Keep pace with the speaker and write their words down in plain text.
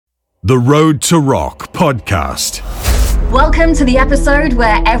The Road to Rock podcast. Welcome to the episode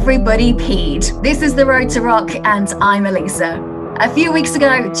where everybody peed. This is The Road to Rock and I'm Elisa. A few weeks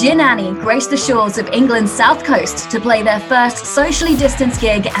ago, Gin Annie graced the shores of England's south coast to play their first socially distanced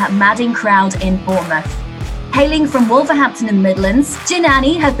gig at Madding Crowd in Bournemouth. Hailing from Wolverhampton in the Midlands, Gin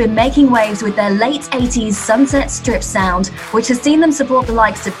Annie have been making waves with their late 80s Sunset Strip sound, which has seen them support the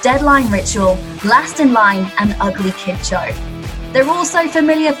likes of Deadline Ritual, Last in Line and Ugly Kid Joe. They're also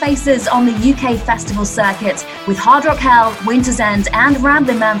familiar faces on the UK festival circuit, with Hard Rock Hell, Winter's End and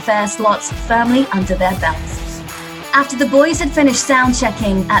Ramblin' Man Fair slots firmly under their belts. After the boys had finished sound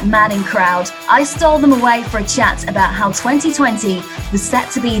checking at Madding Crowd, I stole them away for a chat about how 2020 was set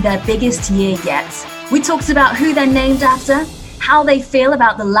to be their biggest year yet. We talked about who they're named after, how they feel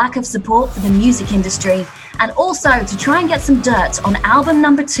about the lack of support for the music industry, and also to try and get some dirt on album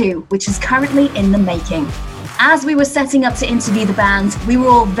number 2, which is currently in the making. As we were setting up to interview the band, we were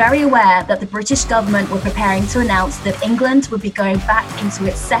all very aware that the British government were preparing to announce that England would be going back into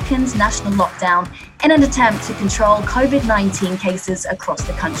its second national lockdown in an attempt to control COVID-19 cases across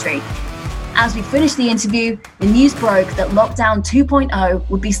the country. As we finished the interview, the news broke that Lockdown 2.0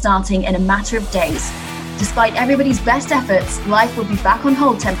 would be starting in a matter of days. Despite everybody's best efforts, life will be back on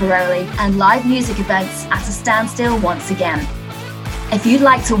hold temporarily and live music events at a standstill once again. If you'd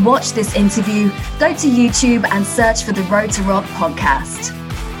like to watch this interview, go to YouTube and search for the Road to Rock podcast.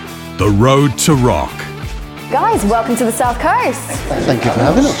 The Road to Rock. Guys, welcome to the South Coast. Thank you for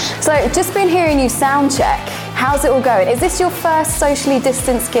having us. So, just been hearing you sound check. How's it all going? Is this your first socially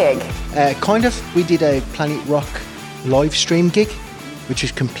distanced gig? Kind of. We did a Planet Rock live stream gig, which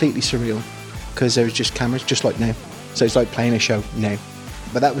is completely surreal because there was just cameras, just like now. So it's like playing a show now.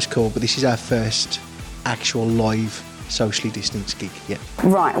 But that was cool. But this is our first actual live socially distanced gig, yeah.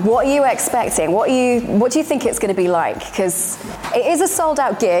 Right, what are you expecting? What do you think it's going to be like? Because it is a sold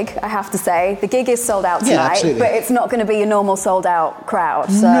out gig, I have to say. The gig is sold out tonight, but it's not going to be a normal sold out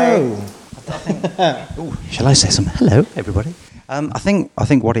crowd. So. No. Shall I say something? Hello, everybody. I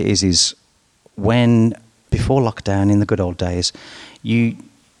think what it is when before lockdown in the good old days, you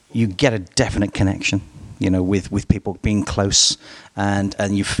get a definite connection, you know, with people being close,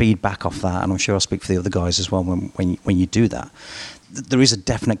 and you feed back off that. And I'm sure I'll speak for the other guys as well when you do that. There is a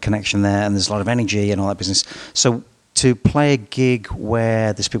definite connection there, and there's a lot of energy and all that business. So to play a gig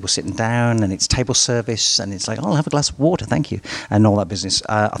where there's people sitting down and it's table service and it's like, oh, I'll have a glass of water, thank you, and all that business.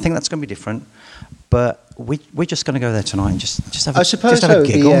 I think that's going to be different. But we're just going to go there tonight and just have I suppose just have a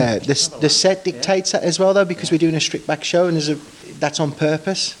giggle. the set dictates that as well, though, because we're doing a stripped back show, and that's on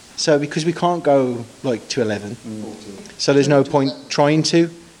purpose. So because we can't go like to 11, so there's no point trying to.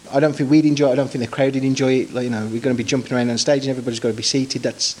 I don't think we'd enjoy it. I don't think the crowd would enjoy it. Like, you know, we're going to be jumping around on stage and everybody's got to be seated.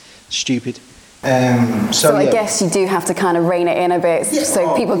 That's stupid. So I guess you do have to kind of rein it in a bit,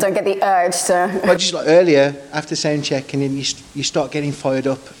 so people don't get the urge to. Well, just like earlier, after sound check, and then you start getting fired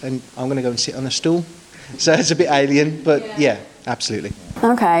up, and I'm going to go and sit on a stool. So it's a bit alien, but yeah, absolutely.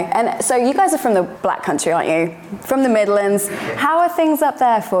 Okay, and so you guys are from the Black Country, aren't you? From the Midlands. How are things up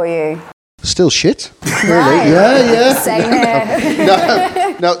there for you? Still shit. Really? Right. Yeah. Same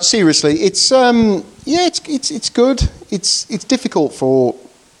here. No, seriously, it's good. It's difficult for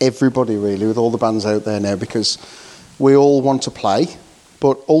everybody really, with all the bands out there now, because we all want to play,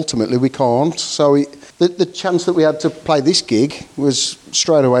 but ultimately we can't. So the chance that we had to play this gig was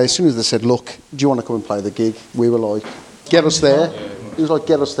straight away. As soon as they said, "Look, do you want to come and play the gig?" We were like, "Get us there." It was like,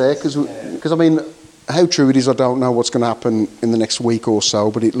 "Get us there," because I mean, how true it is, I don't know what's going to happen in the next week or so,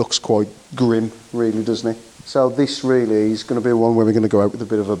 but it looks quite grim, really, doesn't it? So this really is going to be one where we're going to go out with a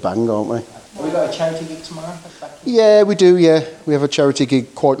bit of a bang, aren't we? Have we got a charity gig tomorrow? Yeah, we do, yeah. We have a charity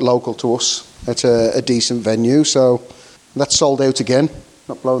gig quite local to us at a decent venue, so that's sold out again.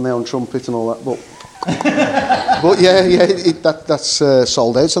 Not blowing their own trumpet and all that, but but that's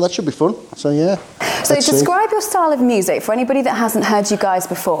sold out, so that should be fun. So yeah. So describe your style of music for anybody that hasn't heard you guys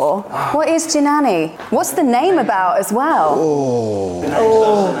before. What is Gin Annie? What's the name about as well?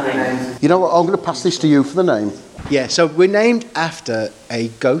 Oh. You know what? I'm going to pass this to you for the name. Yeah. So we're named after a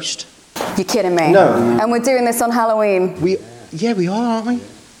ghost. You're kidding me? No. And we're doing this on Halloween. We are, aren't we?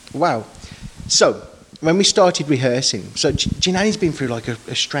 Wow. So when we started rehearsing, so Gin Annie's been through like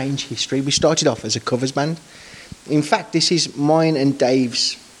a strange history. We started off as a covers band. In fact, this is mine and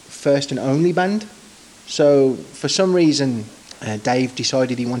Dave's first and only band. So for some reason, Dave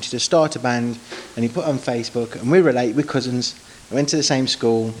decided he wanted to start a band, and he put on Facebook, and we're cousins. I went to the same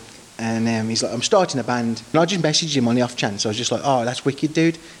school, and he's like, "I'm starting a band." And I just messaged him on the off chance. I was just like, "Oh, that's wicked,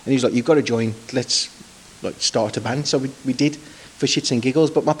 dude." And he was like, "You've got to join. Let's start a band." So we did, for shits and giggles.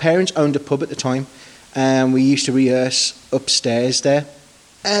 But my parents owned a pub at the time, and we used to rehearse upstairs there.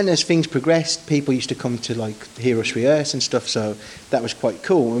 And as things progressed, people used to come to like hear us rehearse and stuff, so that was quite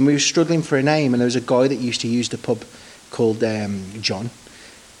cool. And we were struggling for a name, and there was a guy that used to use the pub called John,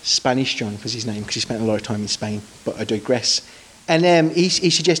 Spanish John was his name, because he spent a lot of time in Spain, but I digress. And he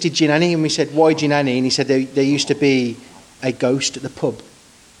suggested Gin Annie, and we said, why Gin Annie? And he said there used to be a ghost at the pub.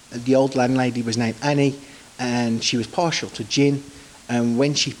 The old landlady was named Annie, and she was partial to gin, and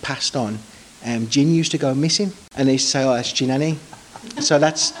when she passed on, gin used to go missing, and they used to say, oh, that's Gin Annie. So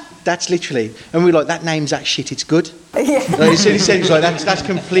that's literally, and we're like, that name's that shit, it's good. Yeah. Like, he said, he's like, that's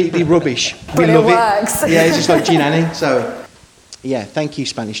completely rubbish. But we love it works. Yeah, it's just like Gin Annie. So, yeah, thank you,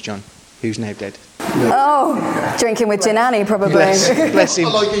 Spanish John, who's now dead. Oh, drinking with Gin Annie, probably. Bless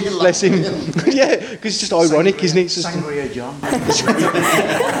him. Bless him. Yeah, because it's just ironic, isn't it? It's just Sangria John.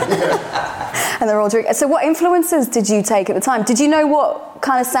 And they're all drinking. So what influences did you take at the time? Did you know what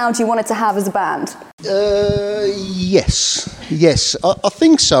kind of sound you wanted to have as a band? Yes. I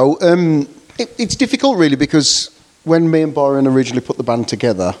think so. It's difficult, really, because when me and Byron originally put the band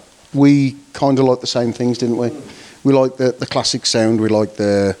together, we kind of liked the same things, didn't we? We liked the classic sound. We liked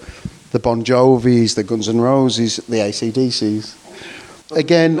the Bon Jovis, the Guns N' Roses, the AC/DCs.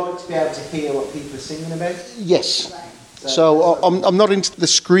 Again, you'd like to be able to hear what people are singing about? Yes. So I'm not into the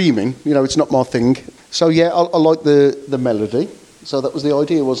screaming, it's not my thing. So yeah, I like the melody. So that was the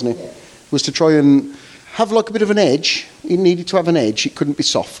idea, wasn't it? Yeah. Was to try and have like a bit of an edge. It needed to have an edge. It couldn't be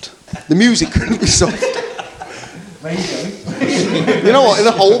soft. The music couldn't be soft. Where are you going? You know what? In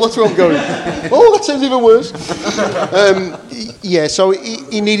a hole, that's where I'm going. Oh, that sounds even worse. Yeah, so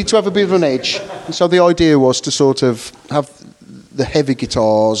he needed to have a bit of an edge. So the idea was to sort of have the heavy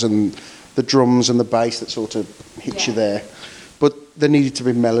guitars and the drums and the bass that sort of hits you there. But there needed to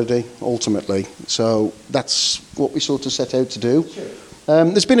be melody, ultimately. So that's what we sort of set out to do. Sure.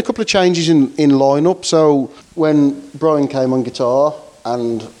 There's been a couple of changes in line-up. So when Brian came on guitar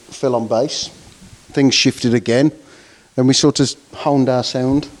and Phil on bass, things shifted again. And we sort of honed our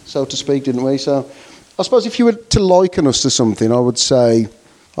sound, so to speak, didn't we? So I suppose if you were to liken us to something, I would say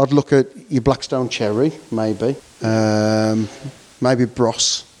I'd look at your Blackstone Cherry, maybe. Maybe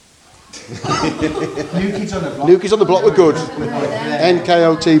Bros. New Kids on the Block. New Kids on the Block were good.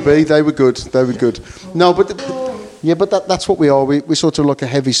 NKOTB, they were good. No, but that's what we are. We sort of like a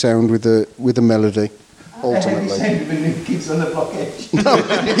heavy sound with a melody, ultimately. A heavy sound with New Kids on the Block edge. Yeah.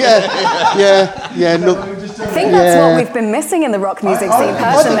 No, I think that's what we've been missing in the rock music scene,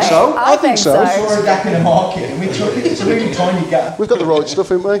 personally. I think so. We saw a gap in the market, and we took it. It's a really tiny gap. We've got the right stuff,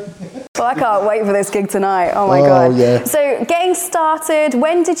 haven't we? Well, I can't wait for this gig tonight. Oh my God. Yeah. So getting started,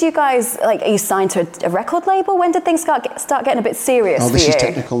 when did you guys, are you signed to a record label? When did things start getting a bit serious for you? This is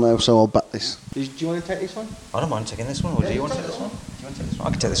technical now, so I'll back this. Do you want to take this one? I don't mind taking this one, or do you want to take this one? I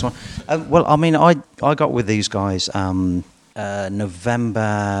can take this one. Well, I mean, I got with these guys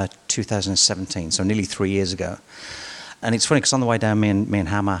November 2017, so nearly 3 years ago. And it's funny because on the way down, me and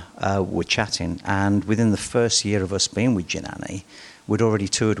Hammer were chatting, and within the first year of us being with Gin Annie, we'd already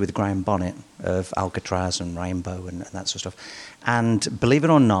toured with Graham Bonnet of Alcatraz and Rainbow and that sort of stuff. And believe it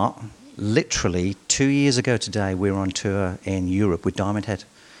or not, literally 2 years ago today, we were on tour in Europe with Diamond Head,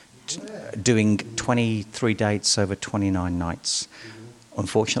 doing 23 dates over 29 nights.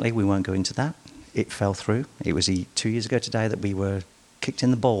 Unfortunately, we won't go into that. It fell through. It was 2 years ago today that we were kicked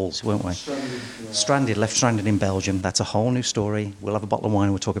in the balls, weren't we? Left stranded in Belgium. That's a whole new story. We'll have a bottle of wine,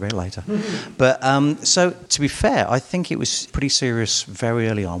 we'll talk about it later. But so to be fair, I think it was pretty serious very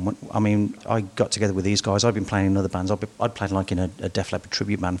early on. I mean, I got together with these guys. I'd been playing in other bands. I'd played like in a Def Leppard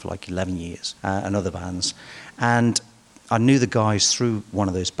tribute band for like 11 years and other bands. And I knew the guys through one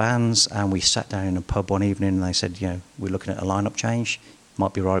of those bands, and we sat down in a pub one evening and they said, we're looking at a lineup change.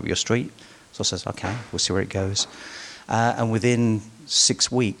 Might be right up your street. So I said, okay, we'll see where it goes. And within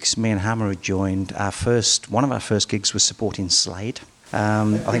 6 weeks, me and Hammer had joined. One of our first gigs was supporting Slade.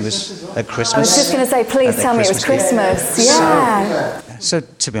 I think it was at Christmas. I was just going to say, please tell me it was Christmas. Yeah. So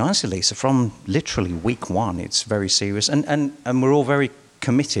to be honest, Lisa, from literally week one, it's very serious. And we're all very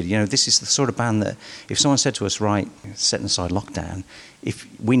committed. This is the sort of band that if someone said to us, right, setting aside lockdown, if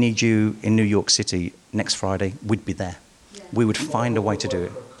we need you in New York City next Friday, we'd be there. We would find a way to do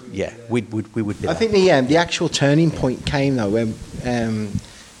it. Yeah, we would be there. I think the actual turning point came though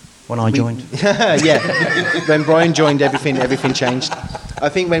when I joined. Yeah, when Brian joined, everything changed. I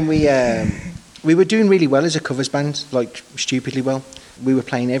think when we were doing really well as a covers band, like stupidly well. We were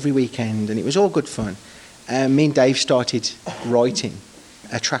playing every weekend, and it was all good fun. Me and Dave started writing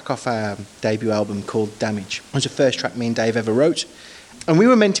a track off our debut album called Damage. It was the first track me and Dave ever wrote, and we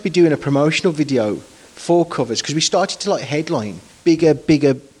were meant to be doing a promotional video for covers because we started to like headline bigger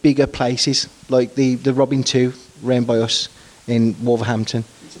places like the Robin 2 ran by us in Wolverhampton.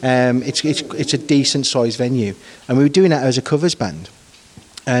 It's a decent sized venue, and we were doing that as a covers band,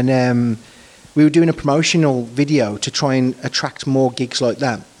 and we were doing a promotional video to try and attract more gigs like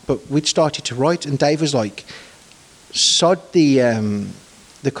that. But we'd started to write, and Dave was like, "Sod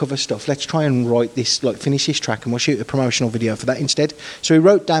the cover stuff. Let's try and write this, like finish this track, and we'll shoot a promotional video for that instead." So we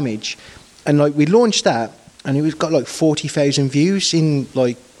wrote Damage, and like we launched that, and it was got like 40,000 views in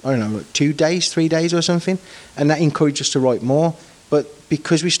like, I don't know, like 2 days, 3 days or something, and that encouraged us to write more. But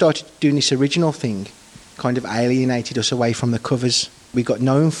because we started doing this original thing, kind of alienated us away from the covers we got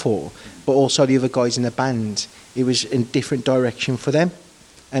known for, but also the other guys in the band. It was in a different direction for them.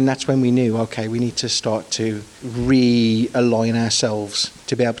 And that's when we knew, okay, we need to start to realign ourselves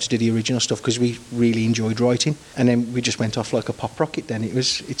to be able to do the original stuff, because we really enjoyed writing. And then we just went off like a pop rocket then.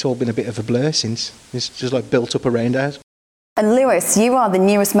 It's all been a bit of a blur since. It's just like built up around us. And Lewis, you are the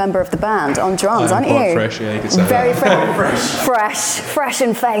newest member of the band on drums, aren't you? Fresh, yeah, you could say Very that. fresh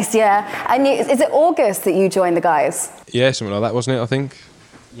in face, yeah. And is it August that you joined the guys? Yeah, something like that, wasn't it, I think?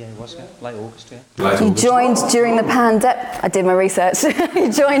 Yeah, it was late August, You joined during the pandemic. I did my research.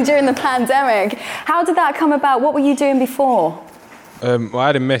 You joined during the pandemic. How did that come about? What were you doing before? I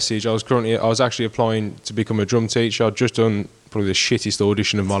had a message. I was actually applying to become a drum teacher. I'd just done probably the shittest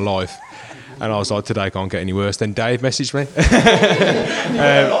audition of my life. And I was like, today can't get any worse. Then Dave messaged me.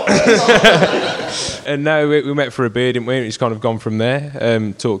 And now we met for a beer, didn't we? And it's kind of gone from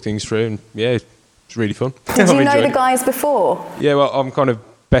there, talked things through, and yeah, it's really fun. Did you know the guys before? Yeah, well, I'm kind of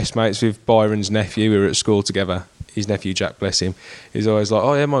best mates with Byron's nephew. We were at school together. His nephew, Jack, bless him, he's always like,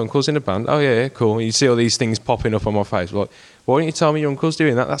 oh yeah, my uncle's in a band. Oh yeah, cool. And you see all these things popping up on my face. Like, why don't you tell me your uncle's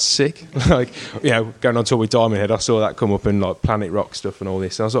doing that? That's sick. Like, you know, going on tour with Diamond Head, I saw that come up and like Planet Rock stuff and all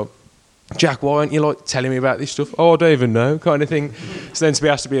this. And I was like, Jack, why aren't you like telling me about this stuff? Oh, I don't even know, kind of thing. So then to be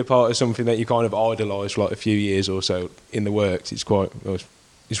asked to be a part of something that you kind of idolise for like a few years or so in the works, it's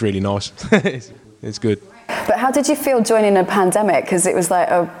really nice. It's good. But how did you feel joining a pandemic? Because it was like,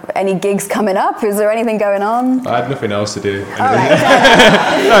 any gigs coming up? Is there anything going on? I had nothing else to do. All right.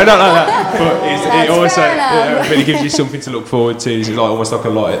 No, not like that. But it also, but it gives you something to look forward to. It's like almost like a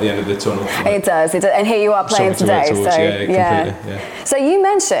light at the end of the tunnel. Like, it does. And here you are playing today. Completely. Yeah. So you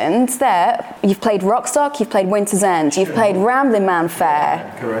mentioned there you've played Rockstock, you've played Winter's End, you've played Ramblin' Man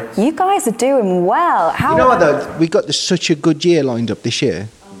Fair. Correct. You guys are doing well. You know what though? We got such a good year lined up this year.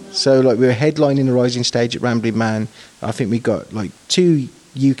 So like we were headlining the Rising Stage at Ramblin' Man. I think we got like 2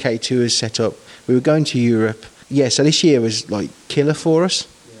 UK tours set up. We were going to Europe. Yeah, so this year was like killer for us,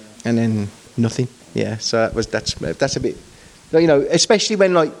 and then nothing. Yeah, so that's a bit, you know, especially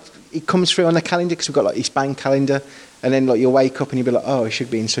when like it comes through on the calendar, because we've got like this band calendar, and then like you'll wake up and you'll be like, oh, I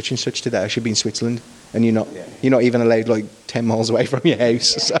should be in such and such today. I should be in Switzerland, and you're not. You're not even allowed like 10 miles away from your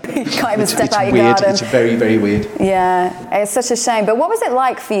house. So you can't even step out your weird. garden. It's very, very weird. Yeah, it's such a shame. But what was it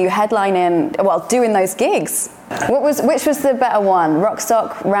like for you headlining, well, doing those gigs? Which was the better one?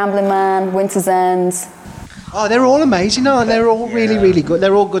 Rockstock, Ramblin' Man, Winter's End? Oh, they're all amazing. No, they're all really, really good.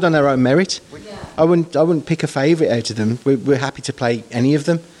 They're all good on their own merit. I wouldn't pick a favourite out of them. We're happy to play any of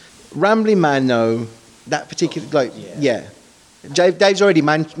them. Ramblin' Man, though, that particular, like, yeah. Dave's already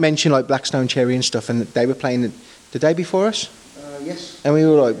mentioned like Blackstone Cherry and stuff, and they were playing the day before us. Yes. And we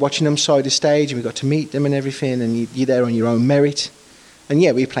were like watching them side of stage, and we got to meet them and everything, and you're there on your own merit. And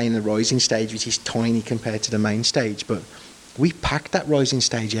yeah, we were playing the Rising Stage, which is tiny compared to the main stage, but we packed that Rising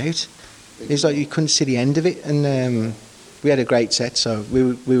Stage out. It was like you couldn't see the end of it, and we had a great set, so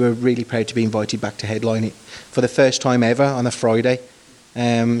we were really proud to be invited back to headline it for the first time ever on a Friday.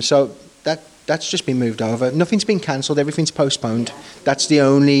 So that's just been moved over. Nothing's been cancelled, everything's postponed. That's the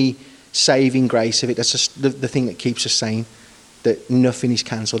only saving grace of it. That's just the thing that keeps us sane, that nothing is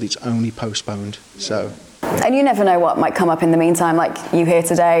cancelled, it's only postponed. So. And you never know what might come up in the meantime, like you here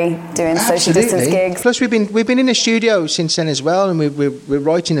today doing social distance gigs. Plus we've been in the studio since then as well, and we're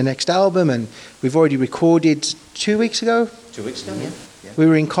writing the next album, and we've already recorded 2 weeks ago. 2 weeks ago, yeah. We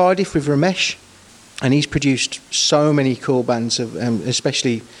were in Cardiff with Ramesh, and he's produced so many cool bands,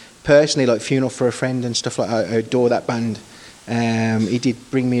 especially personally, like Funeral for a Friend and stuff like that. I adore that band. He did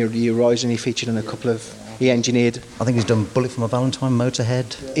Bring Me the Horizon. He featured on a couple of. He engineered. I think he's done Bullet for My Valentine,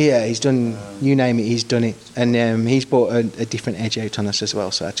 Motorhead. Yeah, he's done. You name it, he's done it. And he's brought a different edge out on us as well.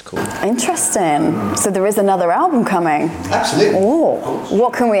 So that's cool. Interesting. So there is another album coming. Absolutely. Oh,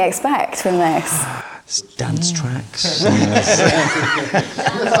 what can we expect from this? Dance tracks. A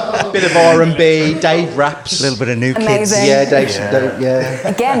bit of R&B, Dave raps. A little bit of New Amazing. Kids. Yeah, Dave. Yeah.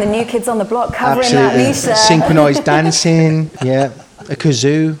 Again, the New Kids on the Block covering Absolutely. that niche there. Synchronised dancing. Yeah. A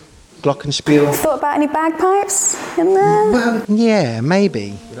kazoo. Glockenspiel. Thought about any bagpipes in there? Well, yeah,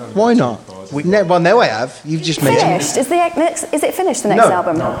 maybe. Why not? Now I have. You've just finished. Is it finished, the next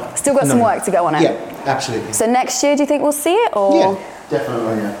album? No. Still got some work to go on it? Yeah, absolutely. So next year, do you think we'll see it? Or? Yeah,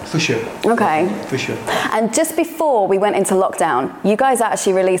 definitely, yeah. For sure. Okay. For sure. And just before we went into lockdown, you guys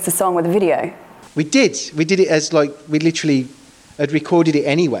actually released a song with a video. We did. We did it as we literally had recorded it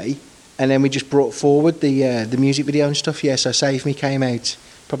anyway, and then we just brought forward the music video and stuff. Yeah, so Save Me came out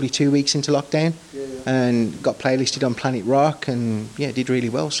probably 2 weeks into lockdown, and got playlisted on Planet Rock, and did really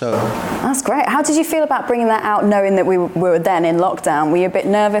well. So that's great. How did you feel about bringing that out, knowing that we were then in lockdown? Were you a bit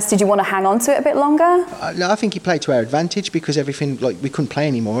nervous? Did you want to hang on to it a bit longer? No, I think it played to our advantage because everything we couldn't play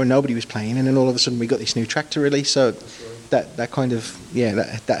anymore, and nobody was playing, and then all of a sudden we got this new track to release. So that kind of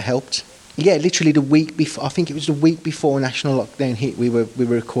that helped. Yeah, literally the week before. I think it was the week before national lockdown hit. We were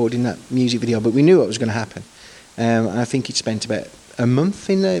recording that music video, but we knew what was going to happen. And I think it spent about a month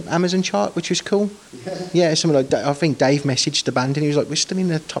in the Amazon chart, which was cool. Yeah, something like that. I think Dave messaged the band and he was like, "We're still in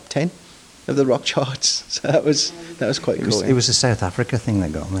the top 10 of the rock charts." So that was quite cool. It was the South Africa thing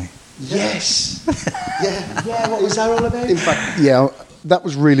that got me. Yes. Yeah. What was that all about? In fact, that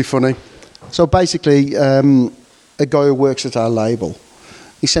was really funny. So basically, a guy who works at our label,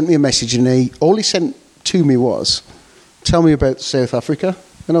 he sent me a message, and all he sent to me was, "Tell me about South Africa."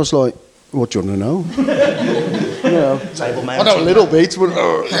 And I was like, "What do you want to know?" I know a little bit, but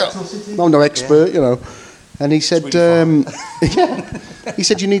I'm no expert, And he said, he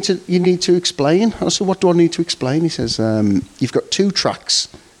said, you need to explain. I said, "What do I need to explain?" He says, "You've got 2 tracks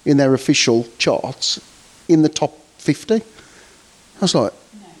in their official charts in the top 50." I was like,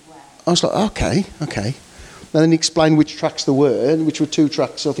 okay. And then he explained which tracks there were, which were 2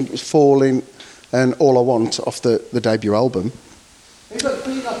 tracks. I think it was Falling and All I Want off the debut album. It got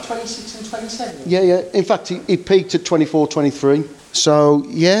beat like 26 and 27. Yeah. In fact, he peaked at 24, 23. So,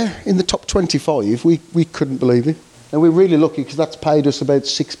 in the top 25, we couldn't believe it. And we're really lucky because that's paid us about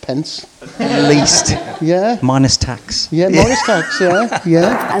 6 pence. At least. Yeah. Minus tax. Yeah, minus tax,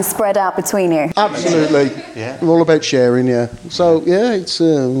 yeah. And spread out between you. Absolutely. Yeah. We're all about sharing, yeah. So, it's,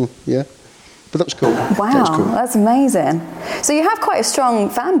 But that was cool. Wow, that's amazing. So you have quite a strong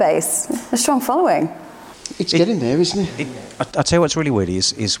fan base, a strong following. It's getting there, isn't it? I'll tell you what's really weird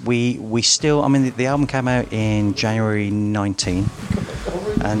is we still, the album came out in January 19,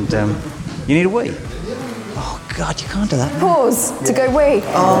 and you need a wee. Oh God, you can't do that. Pause to go wee.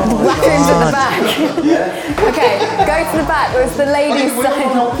 The bathrooms at the back. Okay, go to the back. It was the ladies'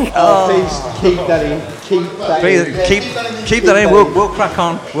 side. Please keep that in. Keep that in. We'll crack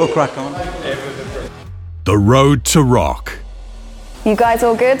on. The Road to Rock. You guys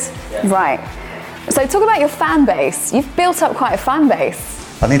all good? Yeah. Right. So talk about your fan base. You've built up quite a fan base.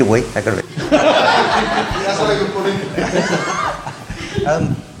 I need a wee. I got it. That's what I could put in.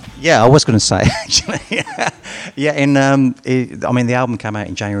 I was going to say actually. The album came out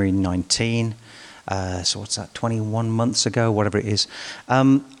in January 19. So what's that? 21 months ago, whatever it is.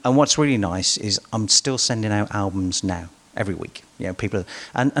 And what's really nice is I'm still sending out albums now every week. People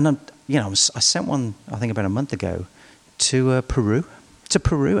and I sent one I think about a month ago to Peru,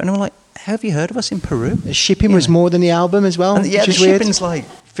 and I'm like, "Have you heard of us in Peru?" The shipping was more than the album as well. And, the shipping's like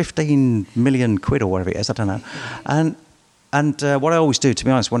 15 million quid or whatever it is. I don't know. And what I always do, to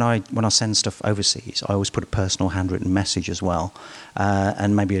be honest, when I send stuff overseas, I always put a personal handwritten message as well,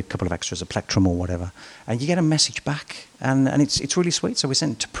 and maybe a couple of extras, a plectrum or whatever, and you get a message back, and it's really sweet. So we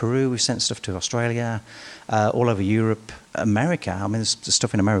sent it to Peru, we sent stuff to Australia, all over Europe, America. There's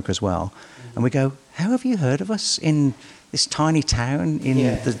stuff in America as well, and we go, "How have you heard of us in this tiny town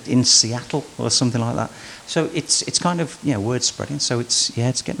in Seattle or something like that?" So it's kind of word spreading. So it's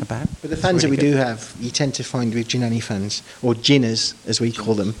getting about. But the fans really that we do have, you tend to find with Ginnani fans, or Ginners as we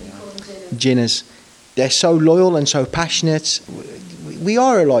call them, Ginners, they're so loyal and so passionate. We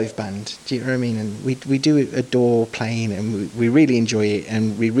are a live band, do you know what I mean? And we do adore playing, and we really enjoy it,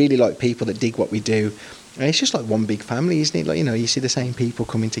 and we really like people that dig what we do. And it's just like one big family, isn't it? Like you see the same people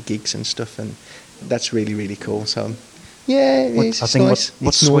coming to gigs and stuff, and that's really really cool. So. Yeah, it's nice.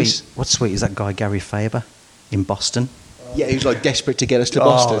 What's sweet is that guy Gary Faber in Boston. Yeah, he was like desperate to get us to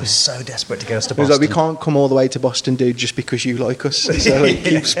Boston. Oh, so desperate to get us to Boston. Boston. He was like, "We can't come all the way to Boston, dude, just because you like us." So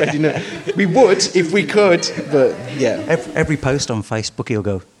keep spreading it. We would if we could, but yeah. Every post on Facebook, he'll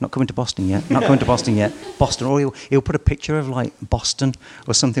go, "Not coming to Boston yet. Not coming to Boston yet. Boston." Or he'll put a picture of like Boston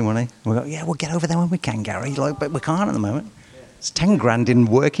or something, won't he? We'll go, "Yeah, we'll get over there when we can, Gary." But we can't at the moment. It's 10 grand in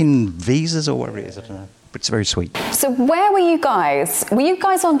working visas or whatever it is. I don't know. But it's very sweet. So where were you guys? Were you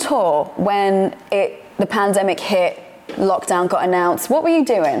guys on tour when the pandemic hit, lockdown got announced? What were you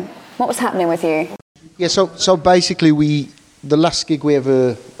doing? What was happening with you? Yeah, so basically the last gig we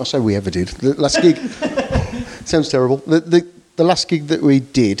ever did, the last gig, sounds terrible. The last gig that we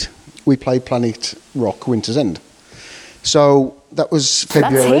did we played Planet Rock Winter's End. So that was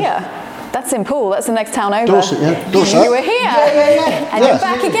February. That's here. That's in Poole. That's the next town over. Dorset, yeah. Dorset. You were here. And you're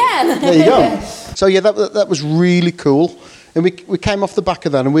back again. There you go. So yeah, that was really cool. And we came off the back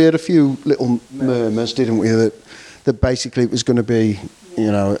of that, and we had a few little murmurs, didn't we, that basically it was going to be,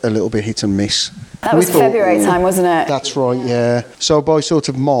 you know, a little bit hit and miss. That was February time, wasn't it? That's right, yeah. So by sort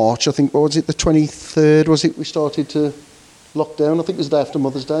of March, I think, what was it, the 23rd, was it, we started to lock down? I think it was the day after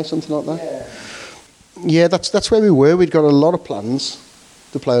Mother's Day, something like that. Yeah, that's where we were. We'd got a lot of plans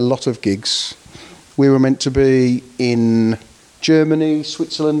to play a lot of gigs. We were meant to be in Germany,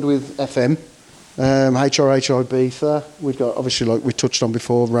 Switzerland with FM, HRH Ibiza. We've got, obviously, like we touched on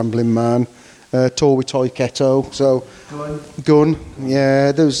before, Ramblin' Man, tour with Toy Keto. So, Gun.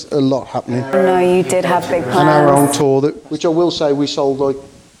 Yeah, there was a lot happening. No, you did have big plans. And our own tour, which I will say we sold like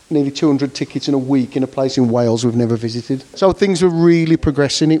nearly 200 tickets in a week in a place in Wales we've never visited. So things were really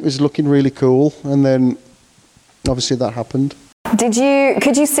progressing. It was looking really cool. And then, obviously, that happened. Could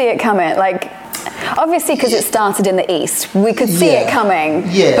you see it coming? Like, obviously, because it started in the East, we could see it coming.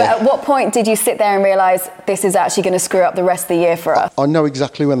 Yeah. But at what point did you sit there and realise this is actually going to screw up the rest of the year for us? I know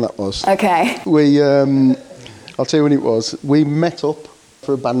exactly when that was. Okay. I'll tell you when it was. We met up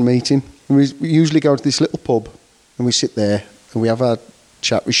for a band meeting. And we usually go to this little pub and we sit there and we have our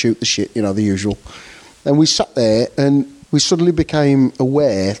chat, we shoot the shit, you know, the usual. And we sat there and we suddenly became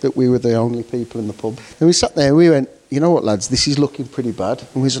aware that we were the only people in the pub. And we sat there and we went, you know what, lads, this is looking pretty bad.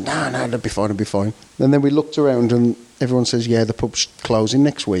 And we said, no, it'll be fine. And then we looked around and everyone says, yeah, the pub's closing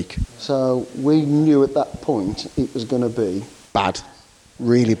next week. So we knew at that point it was going to be bad,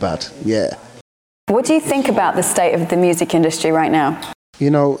 really bad, yeah. What do you think about the state of the music industry right now? You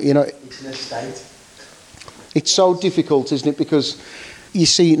know, it's in a state. It's so difficult, isn't it? Because you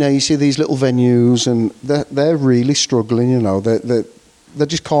see these little venues and they're really struggling, you know. They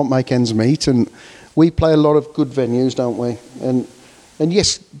just can't make ends meet. And we play a lot of good venues, don't we? And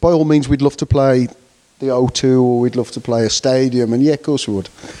yes, by all means, we'd love to play the O2 or we'd love to play a stadium. And yeah, of course we would.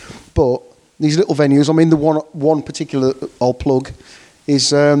 But these little venues, I mean, the one particular I'll plug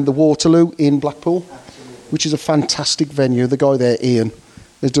is the Waterloo in Blackpool, which is a fantastic venue. The guy there, Ian,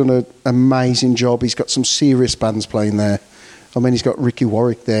 has done an amazing job. He's got some serious bands playing there. I mean, he's got Ricky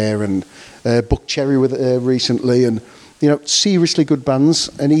Warwick there and Buck Cherry with recently, and you know, seriously good bands.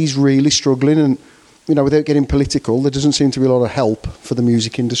 And he's really struggling. And you know, without getting political, there doesn't seem to be a lot of help for the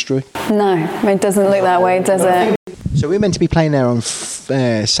music industry. No, it doesn't look that way, does it? So we're meant to be playing there on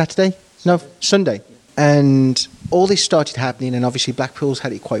Sunday. And all this started happening, and obviously Blackpool's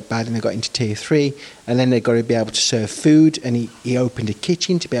had it quite bad, and they got into Tier 3, and then they've got to be able to serve food, and he opened a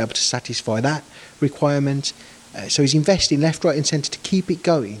kitchen to be able to satisfy that requirement. So he's investing left, right and centre to keep it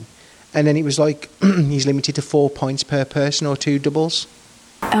going. And then it was like he's limited to 4 pints per person or 2 doubles.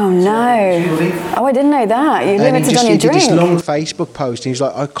 Oh, no. Oh, I didn't know that. You're limited on your drink. He did this long Facebook post, and he's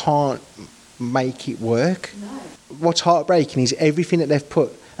like, I can't make it work. No. What's heartbreaking is everything that they've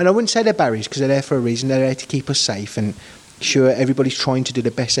put, and I wouldn't say they're barriers because they're there for a reason. They're there to keep us safe, and sure, everybody's trying to do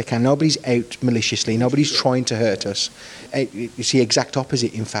the best they can. Nobody's out maliciously. Nobody's trying to hurt us. It's the exact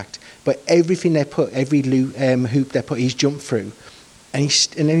opposite, in fact. But everything they put, every hoop they put, he's jumped through. And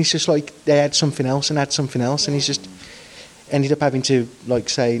then he's just like, they had something else, and he's just ended up having to like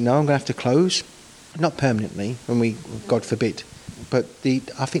say, no, I'm going to have to close. Not permanently, God forbid. But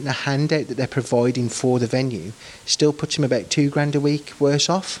I think the handout that they're providing for the venue still puts him about $2,000 a week worse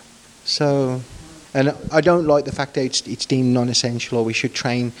off. So, and I don't like the fact that it's deemed non-essential, or we should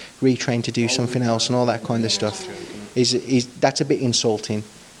retrain to do something else and all that kind of stuff. That's a bit insulting.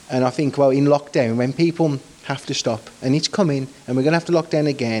 And I think, well, in lockdown, when people have to stop, and it's coming, and we're going to have to lock down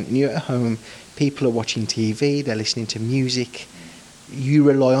again, and you're at home, people are watching TV, they're listening to music, you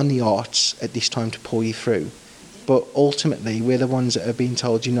rely on the arts at this time to pull you through. But ultimately, we're the ones that are being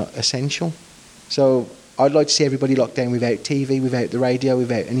told you're not essential. So I'd like to see everybody locked down without TV, without the radio,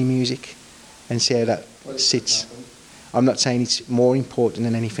 without any music, and see how that sits. I'm not saying it's more important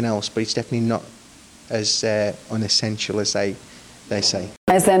than anything else, but it's definitely not as unessential as they say.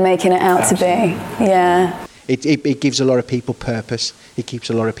 As they're making it out to be, yeah. It gives a lot of people purpose. It keeps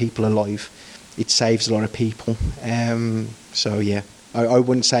a lot of people alive. It saves a lot of people. So yeah, I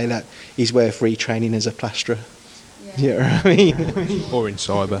wouldn't say that he's worth retraining as a plasterer. Yeah, you know what I mean? Or in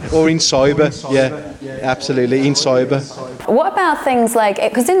cyber. Or in cyber, yeah, absolutely, in cyber. What about things like,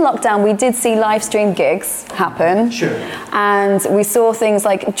 because in lockdown we did see live stream gigs happen. Sure. And we saw things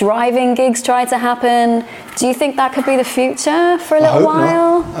like driving gigs try to happen. Do you think that could be the future for a little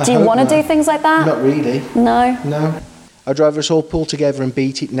while? Do you want to do things like that? Not really. No? I'd rather us all pull together and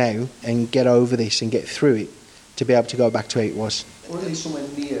beat it now and get over this and get through it to be able to go back to how it was. Or at least somewhere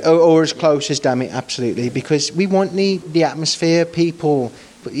near. Or as close as, damn it, absolutely. Because we want the atmosphere, people.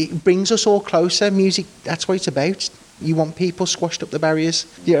 It brings us all closer. Music, that's what it's about. You want people squashed up the barriers.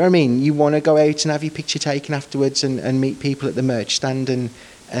 You know what I mean? You want to go out and have your picture taken afterwards and meet people at the merch stand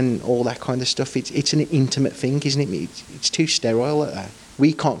and all that kind of stuff. It's an intimate thing, isn't it? It's too sterile at that.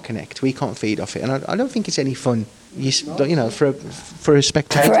 We can't connect. We can't feed off it. And I don't think it's any fun. You know, for a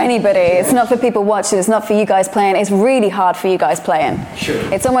spectator. For anybody. It's not for people watching. It's not for you guys playing. It's really hard for you guys playing. Sure.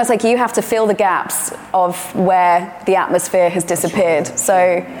 It's almost like you have to fill the gaps of where the atmosphere has disappeared.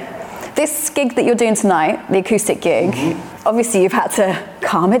 So this gig that you're doing tonight, the acoustic gig, obviously you've had to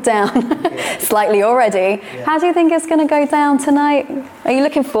calm it down slightly already. Yeah. How do you think it's going to go down tonight? Are you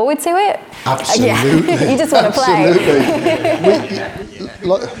looking forward to it? Absolutely. Yeah. You just want to play.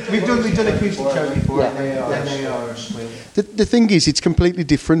 We've done acoustic shows before, and they are sweet. The thing is, it's completely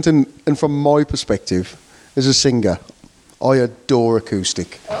different, and from my perspective, as a singer, I adore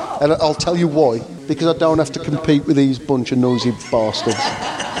acoustic. And I'll tell you why. Because I don't have to compete with these bunch of noisy bastards.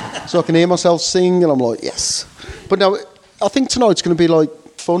 So I can hear myself sing, and I'm like, yes. But no, I think tonight's going to be like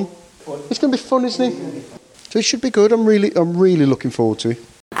fun. It's going to be fun, isn't it? So it should be good. I'm really looking forward to it.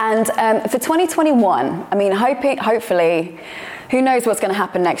 And for 2021, I mean, hopefully, who knows what's going to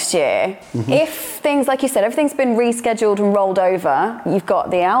happen next year? If things, like you said, everything's been rescheduled and rolled over, you've got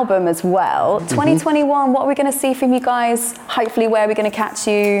the album as well. 2021, what are we going to see from you guys? Hopefully, where are we going to catch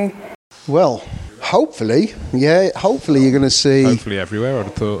you? Well, hopefully, hopefully you're going to see... Hopefully everywhere, I'd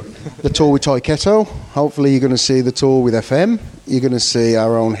have thought. The tour with Taiketo. Hopefully you're going to see the tour with FM. You're going to see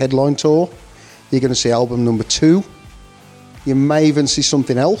our own headline tour. You're going to see album number 2. You may even see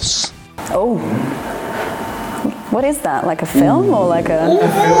something else. Oh. What is that? Like a film or like a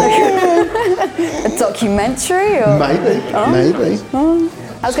documentary? Or? Maybe. Oh.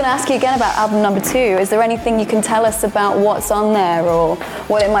 I was going to ask you again about album number 2. Is there anything you can tell us about what's on there or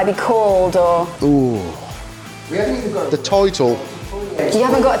what it might be called? Or? Ooh. We haven't even got the title. You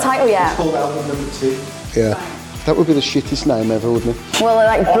haven't got a title yet? It's called album number 2. Yeah. That would be the shittest name ever, wouldn't it? Well,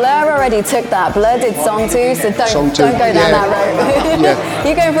 like Blur already took that. Blur did Song 2, so don't go down that road. Yeah.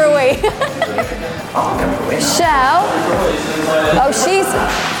 You're going for a wee. Shell? Oh,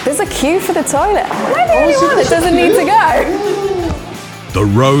 there's a queue for the toilet. Where the only one that doesn't need to go? The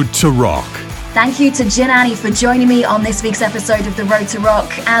Road to Rock. Thank you to Gin Annie for joining me on this week's episode of The Road to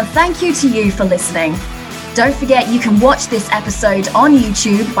Rock, and thank you to you for listening. Don't forget you can watch this episode on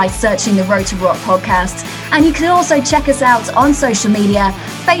YouTube by searching The Road to Rock podcast, and you can also check us out on social media,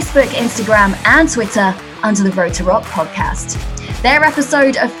 Facebook, Instagram and Twitter under The Road to Rock podcast. Their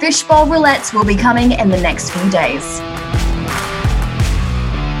episode of Fishbowl Roulette will be coming in the next few days.